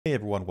Hey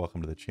everyone,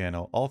 welcome to the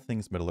channel. All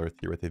things Middle-earth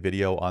here with a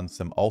video on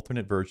some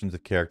alternate versions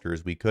of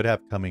characters we could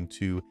have coming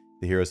to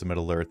the Heroes of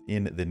Middle-earth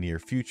in the near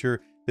future.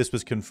 This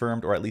was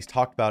confirmed, or at least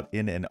talked about,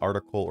 in an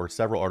article or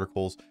several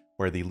articles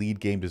where the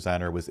lead game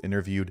designer was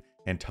interviewed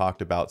and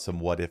talked about some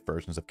what-if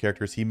versions of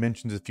characters. He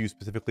mentions a few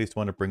specifically, so I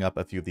want to bring up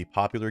a few of the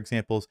popular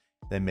examples,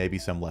 then maybe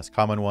some less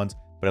common ones.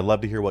 But I'd love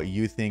to hear what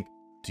you think.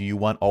 Do you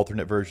want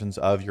alternate versions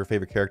of your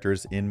favorite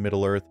characters in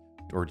Middle-earth,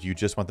 or do you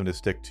just want them to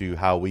stick to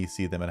how we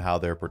see them and how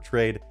they're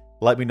portrayed?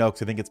 Let me know,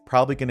 because I think it's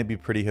probably going to be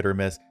pretty hit or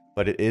miss,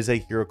 but it is a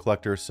hero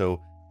collector,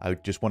 so I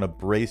just want to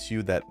brace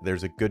you that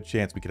there's a good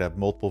chance we could have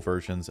multiple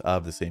versions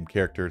of the same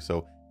character.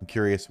 So I'm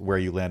curious where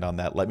you land on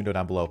that. Let me know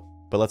down below,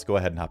 but let's go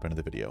ahead and hop into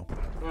the video.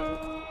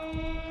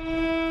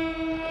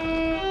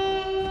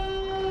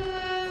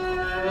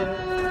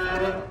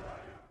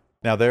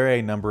 Now, there are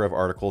a number of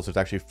articles. There's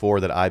actually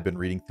 4 that I've been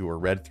reading through or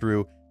read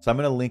through. So I'm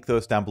going to link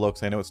those down below,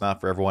 because I know it's not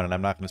for everyone, and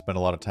I'm not going to spend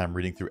a lot of time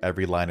reading through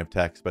every line of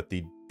text, but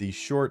the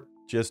short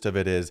gist of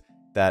it is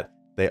that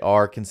they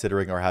are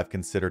considering or have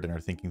considered and are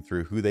thinking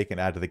through who they can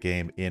add to the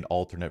game in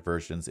alternate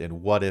versions,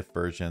 in what-if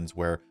versions,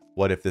 where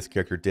what if this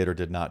character did or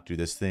did not do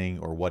this thing,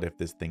 or what if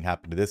this thing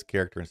happened to this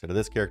character instead of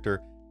this character?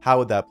 How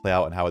would that play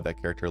out, and how would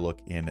that character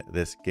look in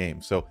this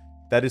game? So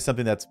that is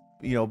something that's,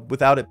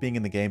 without it being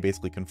in the game,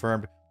 basically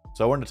confirmed.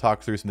 So I wanted to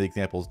talk through some of the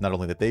examples, not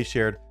only that they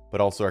shared, but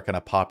also our kind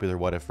of popular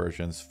what-if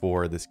versions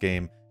for this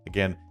game.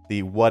 Again,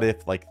 the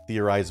what-if, like,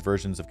 theorized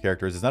versions of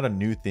characters is not a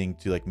new thing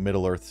to, like,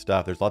 Middle-earth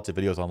stuff. There's lots of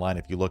videos online.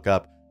 If you look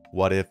up,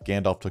 what if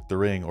Gandalf took the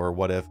ring, or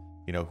what if,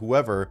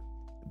 whoever,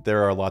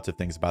 there are lots of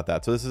things about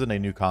that. So this isn't a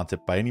new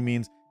concept by any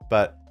means.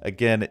 But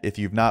again, if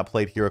you've not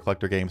played Hero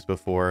Collector games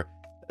before,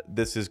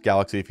 this is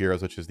Galaxy of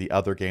Heroes, which is the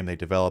other game they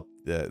developed,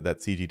 that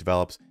CG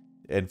develops.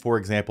 And for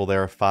example,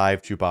 there are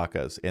 5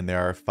 Chewbacca's, and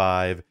there are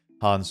 5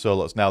 Han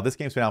Solos. Now, this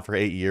game's been out for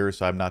 8 years,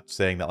 so I'm not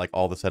saying that, like,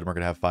 all of a sudden we're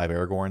going to have 5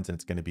 Aragorns and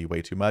it's going to be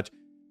way too much.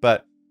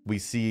 But we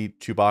see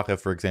Chewbacca,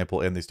 for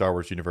example, in the Star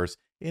Wars universe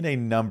in a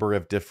number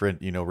of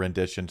different,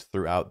 renditions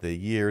throughout the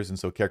years. And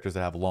so characters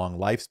that have long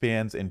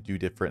lifespans and do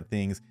different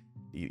things,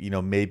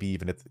 maybe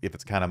even if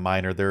it's kind of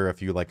minor, there are a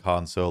few like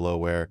Han Solo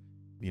where,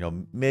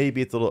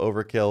 maybe it's a little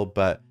overkill,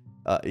 but,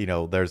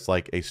 there's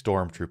like a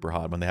Stormtrooper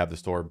Han when they have the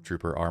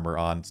Stormtrooper armor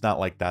on. It's not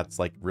like that's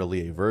like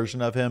really a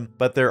version of him,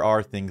 but there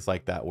are things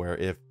like that where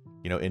if,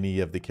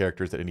 any of the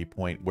characters at any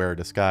point wear a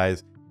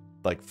disguise,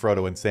 like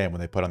Frodo and Sam when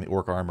they put on the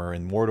orc armor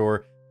in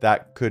Mordor,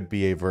 that could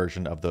be a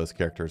version of those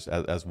characters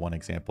as one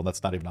example.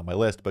 That's not even on my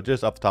list, but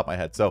just off the top of my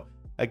head. So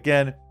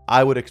again,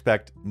 I would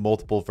expect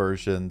multiple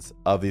versions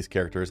of these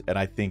characters, and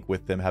I think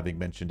with them having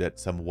mentioned it,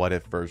 some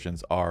what-if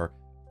versions are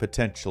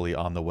potentially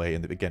on the way.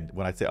 And again,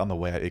 when I say on the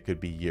way, it could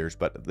be years,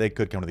 but they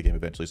could come to the game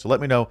eventually. So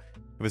let me know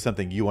if it's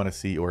something you want to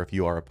see or if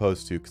you are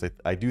opposed to, because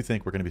I do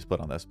think we're going to be split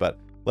on this. But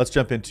let's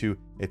jump into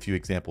a few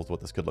examples of what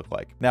this could look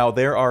like. Now,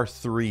 there are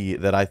 3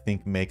 that I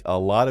think make a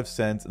lot of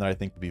sense and that I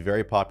think would be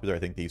very popular. I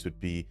think these would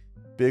be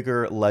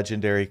bigger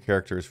legendary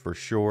characters for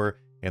sure,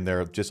 and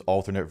they're just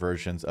alternate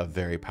versions of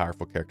very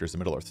powerful characters in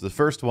Middle-earth. So the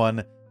first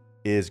one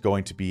is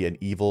going to be an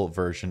evil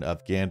version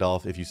of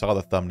Gandalf. If you saw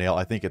the thumbnail,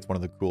 I think it's one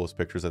of the coolest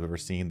pictures I've ever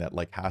seen that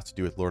like has to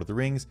do with Lord of the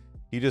Rings.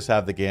 You just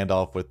have the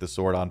Gandalf with the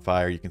sword on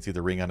fire. You can see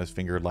the ring on his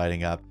finger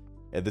lighting up.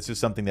 And this is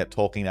something that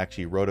Tolkien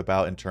actually wrote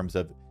about in terms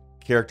of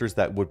characters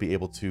that would be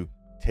able to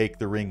take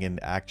the ring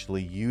and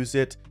actually use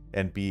it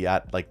and be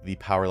at like the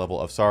power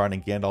level of Sauron,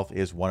 and Gandalf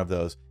is one of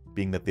those,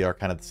 being that they are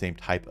kind of the same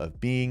type of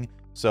being.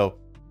 So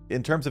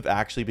in terms of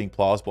actually being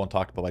plausible and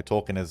talked about by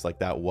Tolkien as like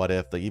that what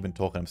if, like even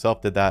Tolkien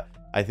himself did that,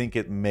 I think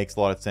it makes a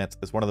lot of sense.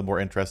 It's one of the more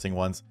interesting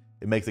ones.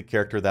 It makes a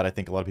character that I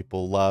think a lot of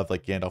people love,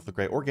 like Gandalf the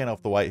Grey or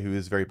Gandalf the White, who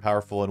is very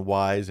powerful and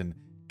wise and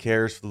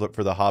cares for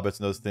the hobbits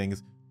and those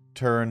things,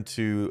 turn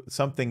to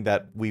something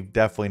that we've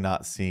definitely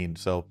not seen.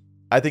 So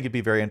I think it'd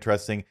be very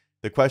interesting.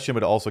 The question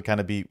would also kind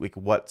of be like,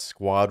 what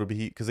squad would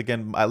be, because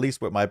again, at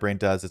least what my brain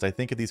does is I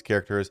think of these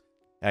characters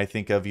and I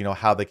think of,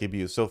 how they could be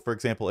used. So for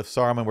example, if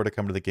Saruman were to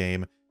come to the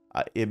game,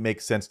 it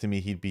makes sense to me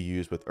he'd be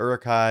used with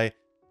Uruk-hai.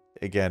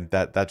 Again,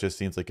 that just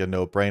seems like a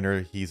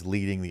no-brainer. He's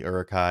leading the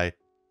Uruk-hai.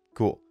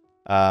 Cool.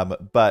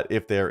 But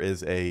if there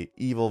is a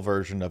evil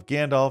version of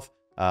Gandalf,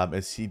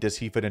 does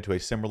he fit into a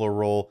similar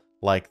role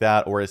like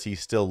that, or is he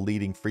still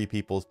leading free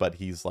peoples, but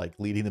he's like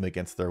leading them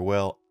against their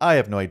will? I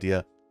have no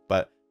idea,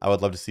 but I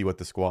would love to see what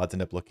the squads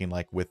end up looking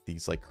like with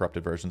these like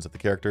corrupted versions of the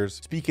characters.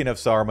 Speaking of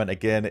Saruman,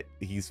 again,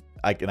 he's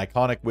like an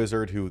iconic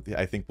wizard who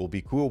I think will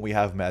be cool. We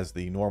have him as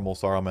the normal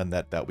Saruman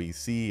that we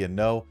see and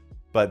know,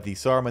 but the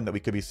Saruman that we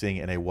could be seeing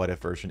in a what-if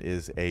version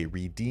is a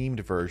redeemed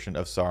version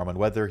of Saruman,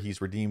 whether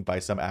he's redeemed by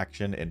some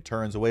action and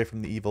turns away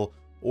from the evil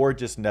or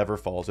just never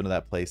falls into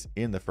that place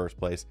in the first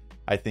place.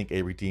 I think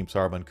a redeemed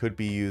Saruman could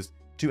be used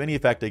to any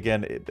effect.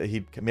 Again,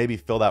 he'd maybe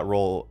fill that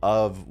role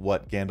of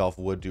what Gandalf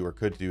would do or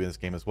could do in this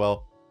game as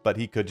well, but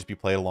he could just be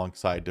played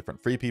alongside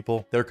different free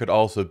people. There could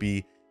also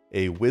be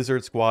a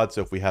wizard squad.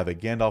 So if we have a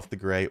Gandalf the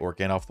Grey or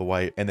Gandalf the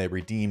White and a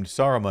redeemed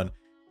Saruman,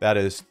 that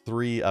is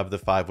 3 of the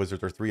 5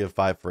 wizards, or 3 of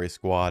 5 for a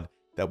squad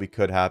that we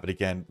could have. And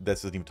again, this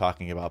isn't even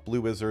talking about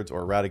Blue Wizards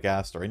or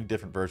Radagast or any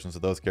different versions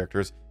of those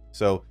characters.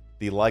 So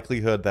the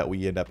likelihood that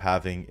we end up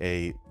having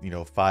a,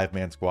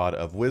 5-man squad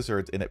of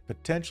wizards, and it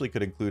potentially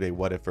could include a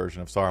what if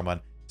version of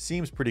Saruman,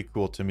 seems pretty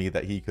cool to me,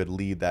 that he could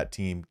lead that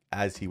team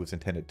as he was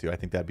intended to. I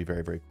think that'd be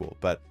very, very cool.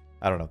 But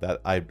I don't know,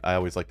 that I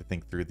always like to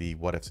think through the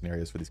what if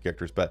scenarios for these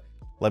characters, but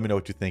let me know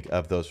what you think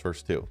of those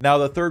first two. Now,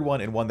 the third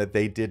one, and one that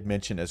they did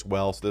mention as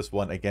well, so this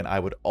one, again, I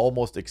would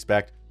almost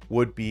expect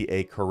would be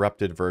a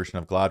corrupted version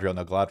of Galadriel.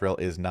 Now, Galadriel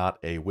is not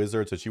a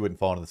wizard, so she wouldn't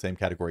fall into the same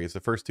category as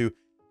the first two,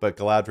 but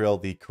Galadriel,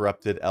 the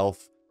corrupted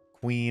elf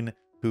queen,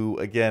 who,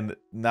 again,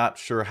 not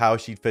sure how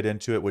she'd fit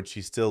into it. Would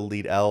she still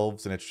lead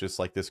elves, and it's just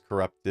like this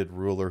corrupted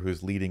ruler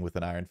who's leading with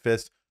an iron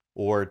fist?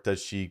 Or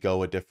does she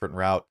go a different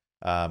route?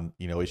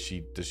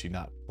 Does she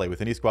not play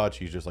with any squad?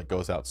 She just like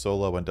goes out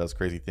solo and does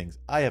crazy things.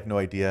 I have no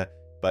idea,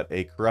 but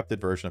a corrupted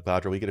version of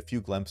Galadriel. We get a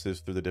few glimpses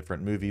through the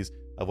different movies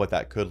of what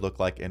that could look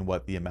like and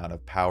what the amount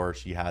of power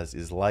she has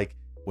is like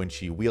when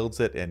she wields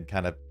it and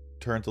kind of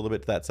turns a little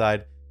bit to that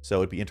side. So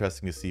it'd be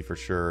interesting to see for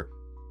sure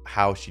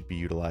how she'd be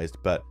utilized.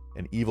 But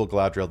an evil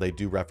Galadriel, they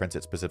do reference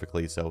it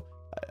specifically, so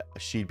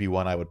she'd be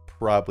one I would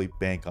probably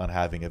bank on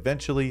having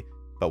eventually,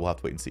 but we'll have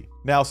to wait and see.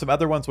 Now, some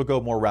other ones will go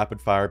more rapid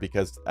fire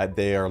because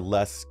they are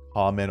less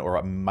common,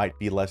 or might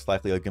be less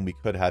likely. Again, we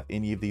could have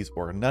any of these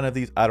or none of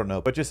these, I don't know,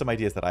 but just some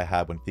ideas that I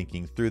had when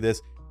thinking through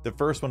this. The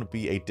first one would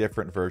be a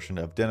different version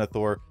of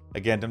Denethor.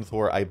 Again,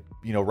 Denethor,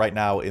 right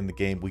now in the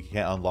game, we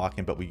can't unlock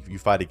him, but you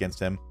fight against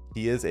him.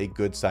 He is a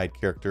good side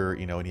character,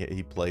 and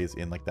he plays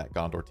in like that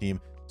Gondor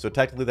team. So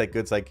technically that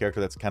good side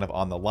character that's kind of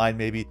on the line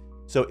maybe.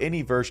 So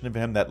any version of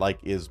him that like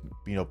is,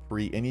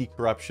 pre any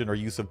corruption or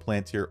use of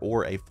Palantir,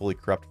 or a fully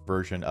corrupt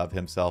version of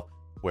himself,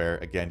 where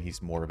again, he's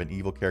more of an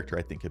evil character,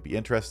 I think could be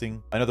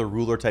interesting. Another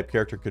ruler type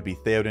character could be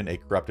Theoden, a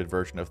corrupted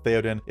version of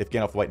Theoden. If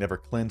Gandalf the White never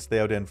cleansed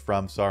Theoden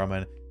from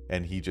Saruman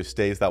and he just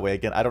stays that way.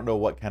 Again, I don't know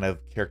what kind of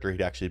character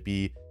he'd actually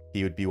be.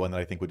 He would be one that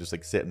I think would just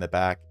like sit in the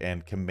back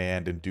and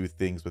command and do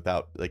things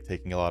without like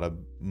taking a lot of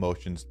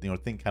motions.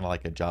 Think kind of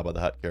like a Jabba the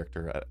Hutt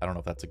character. I don't know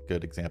if that's a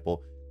good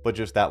example, but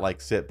just that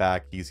like sit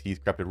back. He's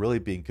corrupted, really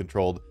being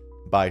controlled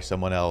by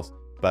someone else,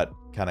 but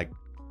kind of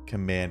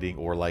commanding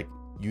or like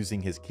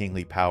using his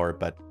kingly power,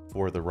 but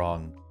for the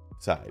wrong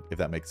side, if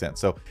that makes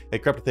sense. So a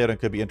corrupted Theoden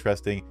could be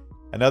interesting.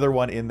 Another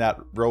one in that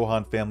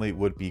Rohan family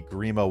would be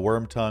Grima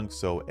Wormtongue,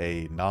 so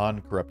a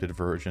non-corrupted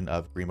version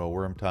of Grima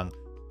Wormtongue.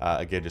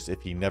 Again, just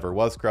if he never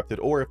was corrupted,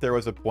 or if there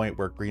was a point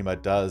where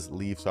Grima does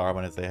leave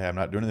Saruman and say, hey, I'm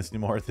not doing this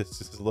anymore, this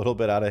is a little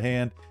bit out of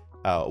hand,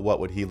 what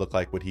would he look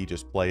like? Would he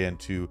just play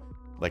into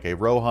like a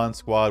Rohan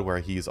squad where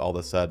he's all of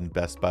a sudden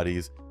best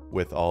buddies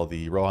with all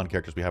the Rohan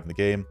characters we have in the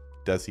game?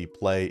 Does he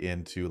play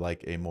into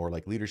like a more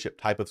like leadership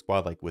type of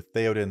squad, like with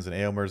Theodens and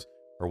Eomers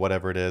or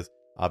whatever it is?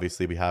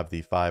 Obviously, we have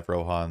the 5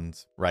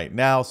 Rohans right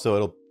now,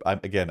 so I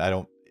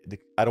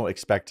don't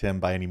expect him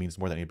by any means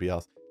more than anybody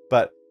else,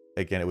 but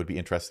again, it would be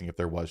interesting if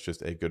there was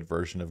just a good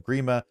version of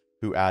Grima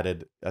who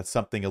added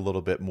something a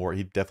little bit more.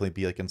 He'd definitely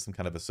be like in some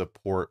kind of a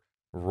support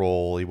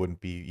role. He wouldn't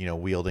be,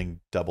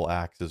 wielding double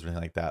axes or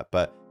anything like that,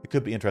 but it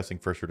could be interesting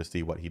for sure to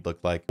see what he'd look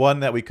like.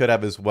 One that we could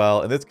have as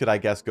well, and this could, I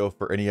guess, go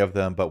for any of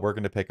them, but we're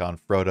going to pick on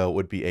Frodo,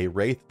 would be a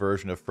Wraith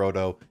version of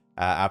Frodo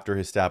after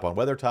his stab on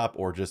Weathertop,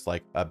 or just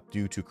like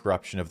due to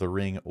corruption of the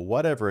ring,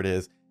 whatever it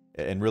is.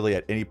 And really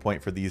at any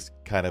point for these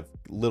kind of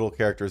little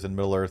characters in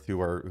Middle-earth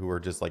who are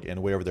just like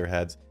in way over their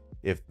heads,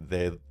 if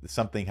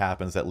something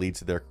happens that leads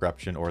to their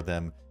corruption or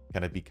them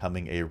kind of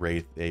becoming a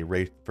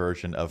wraith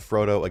version of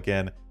Frodo.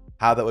 Again,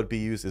 how that would be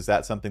used, is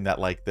that something that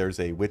like there's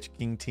a Witch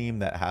King team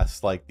that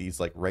has like these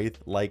like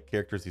wraith-like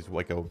characters, these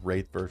like a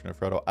wraith version of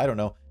Frodo? I don't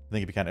know. I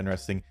think it'd be kind of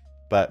interesting,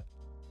 but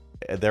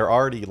they're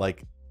already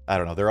like, I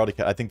don't know,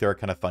 I think they're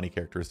kind of funny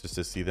characters just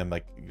to see them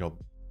like,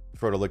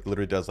 Frodo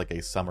literally does like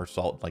a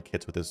somersault and like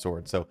hits with his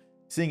sword. So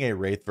seeing a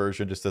wraith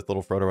version, just this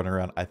little Frodo running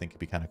around, I think could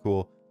be kind of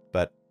cool,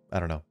 but I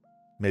don't know.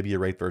 Maybe a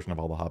Wraith version of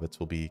all the Hobbits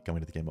will be coming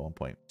to the game at one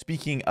point.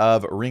 Speaking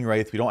of Ring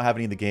Wraith, we don't have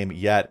any in the game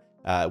yet.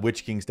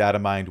 Witch King's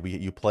Datamind,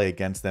 you play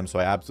against them, so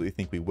I absolutely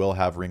think we will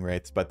have Ring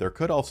Wraiths, but there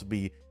could also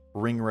be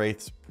Ring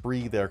Wraiths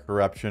pre their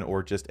corruption,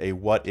 or just a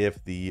what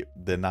if the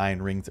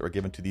 9 rings that were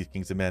given to these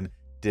Kings of Men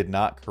did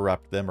not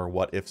corrupt them, or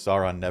what if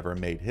Sauron never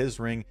made his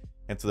ring,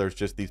 and so there's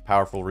just these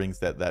powerful rings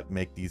that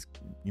make these,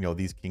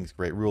 these kings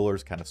great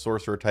rulers, kind of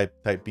sorcerer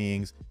type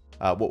beings.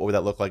 What would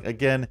that look like?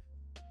 Again,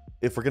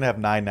 if we're going to have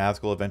 9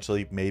 Nazgul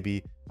eventually,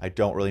 maybe. I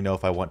don't really know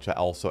if I want to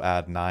also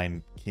add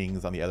 9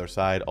 kings on the other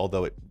side,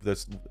 although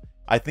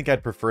I think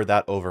I'd prefer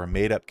that over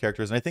made-up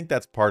characters, and I think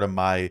that's part of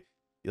my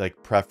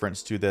like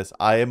preference to this.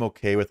 I am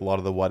okay with a lot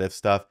of the what-if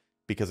stuff,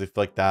 because I feel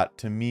like that,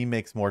 to me,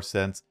 makes more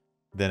sense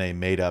than a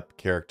made-up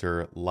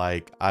character.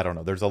 Like, I don't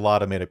know, there's a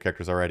lot of made-up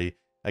characters already.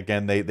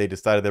 Again, they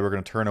decided they were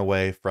going to turn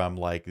away from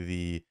like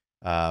the,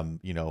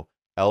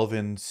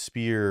 Elven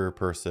Spear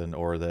person,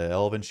 or the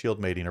Elven Shield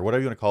Maiden, or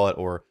whatever you want to call it,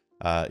 or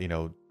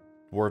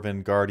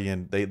Dwarven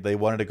Guardian. They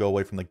wanted to go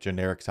away from like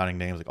generic sounding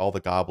names, like all the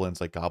goblins,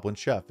 like Goblin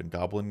Chef and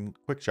Goblin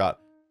Quickshot,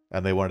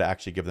 and they wanted to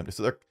actually give them,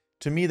 so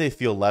to me they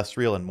feel less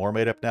real and more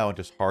made up now and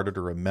just harder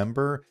to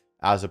remember.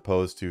 as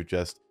opposed to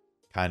just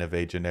kind of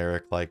a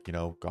generic, like, you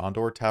know,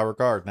 Gondor Tower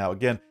Guard. Now,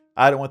 again,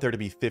 I don't want there to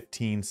be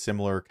 15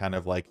 similar kind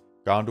of like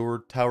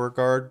Gondor Tower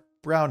Guard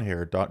brown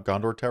hair,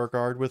 Gondor Tower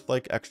Guard with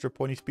like extra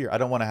pointy spear. I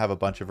don't want to have a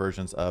bunch of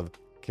versions of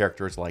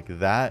characters like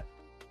that.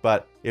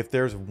 But if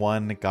there's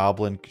one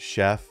goblin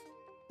chef,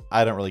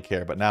 I don't really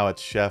care. But now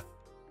it's Chef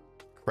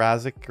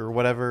Krazik or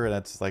whatever, and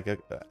it's like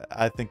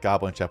I think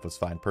Goblin Chef was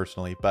fine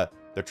personally, but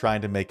they're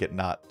trying to make it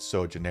not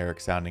so generic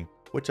sounding,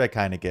 which I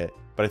kind of get.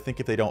 But I think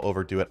if they don't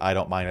overdo it, I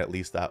don't mind at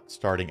least that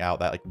starting out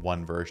that like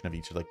one version of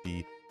each of like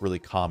the really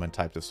common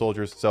types of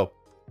soldiers. So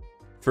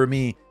for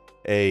me,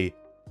 a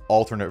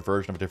alternate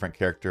version of a different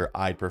character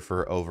I'd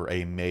prefer over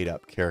a made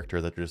up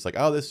character that you're just like,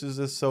 oh, this is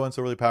this so and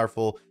so really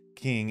powerful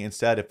king.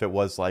 Instead, if it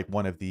was like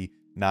one of the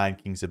 9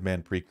 kings of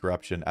men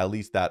pre-corruption, at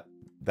least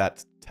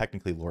that's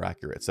technically lore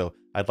accurate. So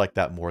I'd like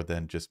that more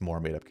than just more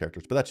made up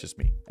characters, but that's just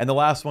me. And the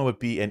last one would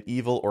be an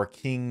evil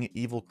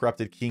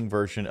corrupted king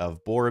version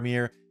of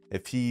Boromir.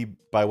 If he,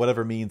 by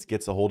whatever means,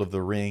 gets a hold of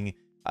the ring,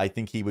 I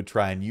think he would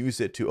try and use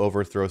it to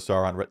overthrow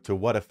Sauron. To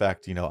what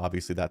effect, you know,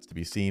 obviously that's to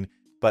be seen.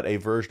 But a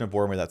version of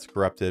Boromir that's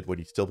corrupted, would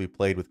he still be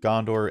played with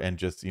Gondor and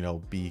just, you know,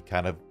 be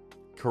kind of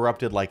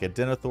corrupted like a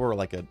Denethor, or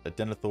like a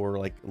Denethor,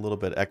 like a little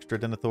bit extra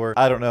Denethor?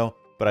 I don't know,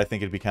 but I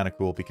think it'd be kind of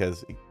cool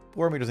because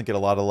Boromir doesn't get a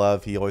lot of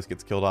love. He always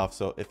gets killed off.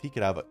 So if he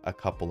could have a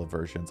couple of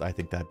versions, I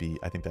think that'd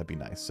be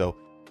nice. So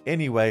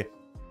anyway,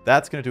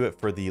 that's going to do it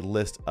for the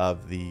list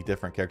of the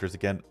different characters.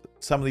 Again,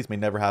 some of these may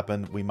never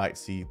happen. We might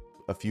see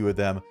a few of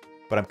them,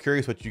 but I'm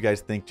curious what you guys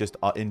think just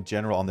in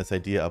general on this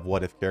idea of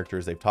what if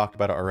characters. They've talked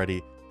about it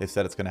already. They've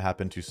said it's going to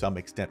happen to some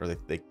extent, or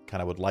they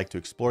kind of would like to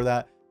explore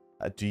that.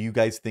 Do you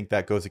guys think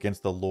that goes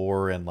against the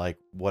lore and like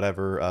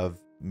whatever of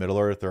Middle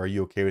Earth, or are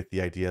you okay with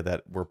the idea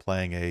that we're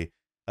playing a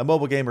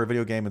mobile game or a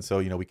video game, and so,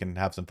 you know, we can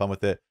have some fun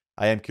with it?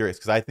 I am curious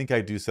because I think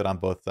I do sit on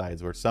both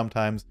sides, where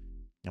sometimes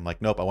I'm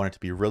like, nope, I want it to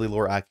be really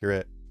lore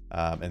accurate,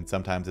 and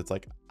sometimes it's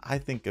like, I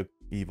think a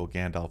evil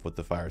Gandalf with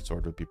the fire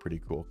sword would be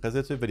pretty cool because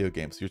it's a video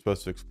game, so you're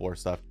supposed to explore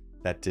stuff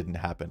that didn't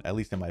happen, at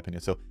least in my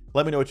opinion. So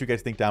let me know what you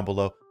guys think down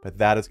below, but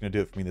that is going to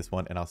do it for me this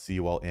one, and I'll see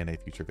you all in a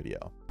future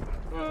video.